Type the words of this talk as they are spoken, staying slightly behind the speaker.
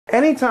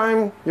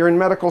Anytime you're in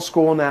medical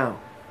school now,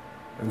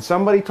 and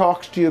somebody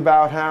talks to you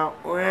about how,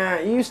 well,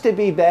 it used to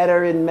be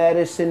better in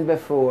medicine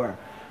before.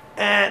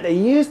 They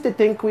used to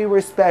think we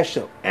were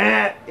special.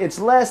 It's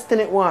less than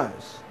it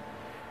was.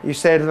 You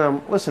say to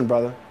them, listen,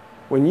 brother,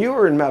 when you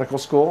were in medical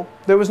school,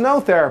 there was no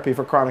therapy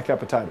for chronic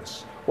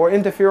hepatitis or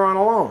interferon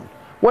alone.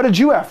 What did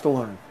you have to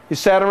learn? You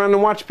sat around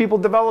and watched people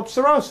develop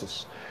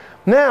cirrhosis.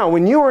 Now,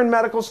 when you were in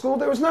medical school,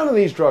 there was none of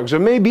these drugs, or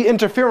maybe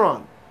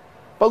interferon.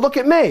 But look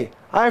at me.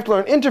 I have to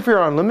learn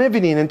interferon,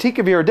 lamivudine,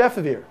 entecavir,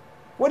 defivir.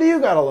 What do you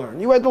got to learn?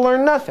 You had to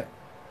learn nothing.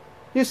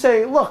 You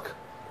say, look,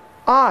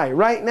 I,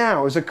 right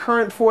now, as a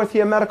current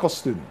fourth-year medical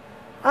student,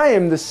 I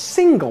am the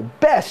single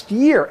best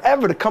year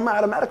ever to come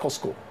out of medical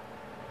school.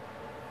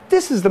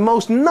 This is the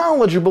most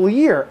knowledgeable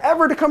year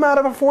ever to come out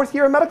of a fourth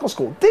year of medical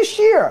school. This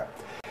year!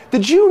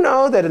 Did you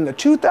know that in the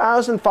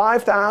 2,000,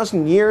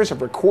 5,000 years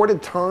of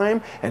recorded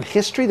time and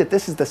history that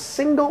this is the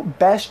single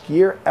best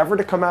year ever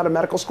to come out of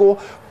medical school?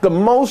 The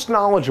most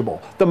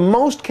knowledgeable, the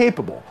most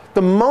capable,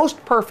 the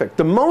most perfect,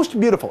 the most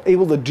beautiful,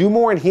 able to do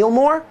more and heal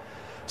more?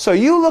 So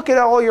you look at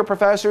all your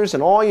professors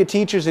and all your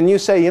teachers and you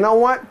say, you know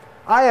what?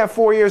 I have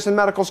 4 years in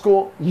medical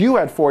school, you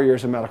had 4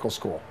 years in medical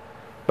school.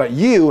 But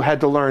you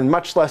had to learn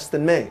much less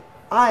than me.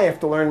 I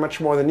have to learn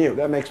much more than you.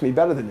 That makes me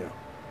better than you.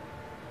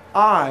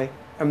 I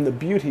am the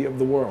beauty of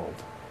the world.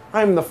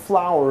 I am the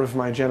flower of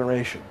my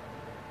generation.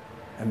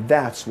 And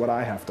that's what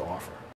I have to offer.